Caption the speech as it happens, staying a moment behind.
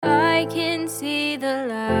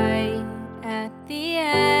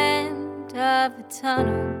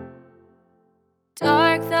tunnel.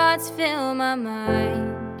 Dark thoughts fill my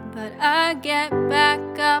mind, but I get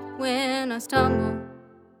back up when I stumble.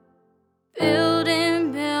 Build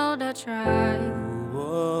and build, I try.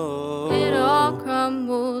 It all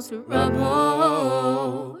crumbles to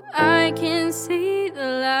rubble. I can see the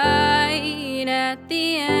light at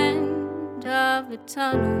the end of the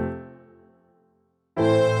tunnel.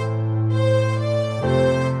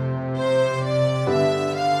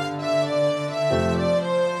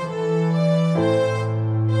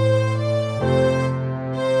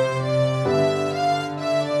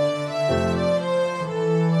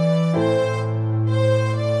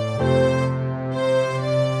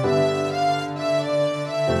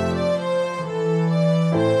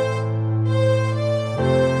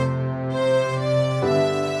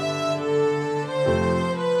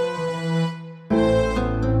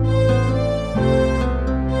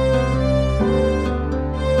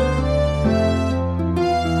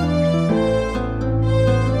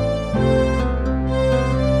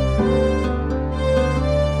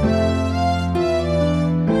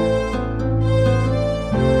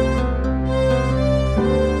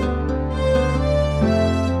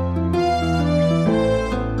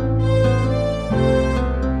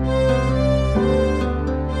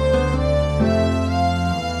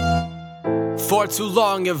 For too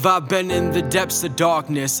long have I been in the depths of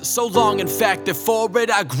darkness. So long, in fact, that for it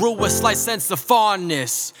I grew a slight sense of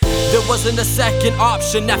fondness. There wasn't a second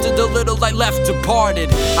option after the little light left departed.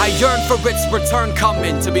 I yearned for its return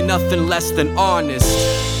coming to be nothing less than honest.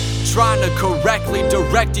 Trying to correctly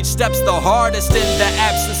direct each step's the hardest in the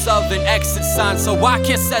absence of an exit sign, so I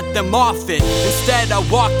can't set them off it. Instead I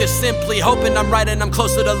walk there simply hoping I'm right and I'm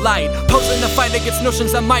closer to light, posing the fight against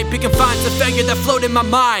notions I might be confined to failure that float in my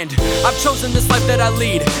mind. I've chosen this life that I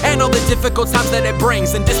lead and all the difficult times that it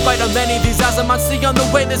brings, and despite how many of these eyes I might see on the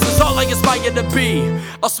way, this is all I aspire to be.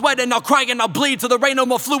 I'll sweat and I'll cry and I'll bleed till there ain't no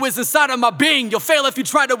more fluids inside of my being. You'll fail if you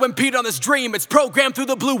try to impede on this dream. It's programmed through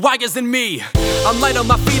the blue wires in me. I'm light on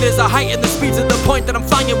my feet as I heighten the speed to the point that I'm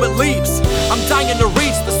flying with leaps. I'm dying to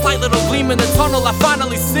reach the slight little gleam in the tunnel I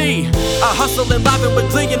finally see. I hustle and live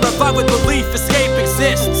with glee and revive with belief. Escape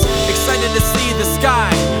exists, excited to see the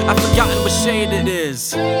sky. I've forgotten what shade it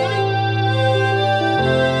is.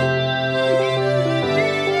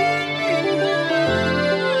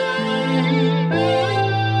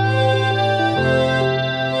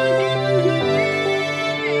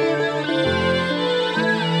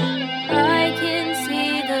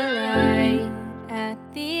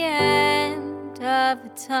 Of the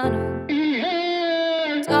tunnel.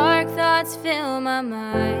 Dark thoughts fill my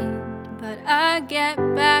mind, but I get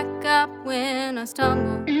back up when I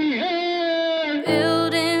stumble.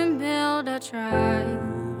 Build and build, I try.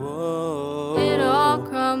 It all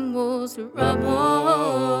crumbles to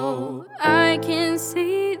rubble. I can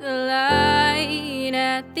see the light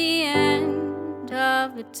at the end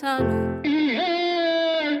of the tunnel.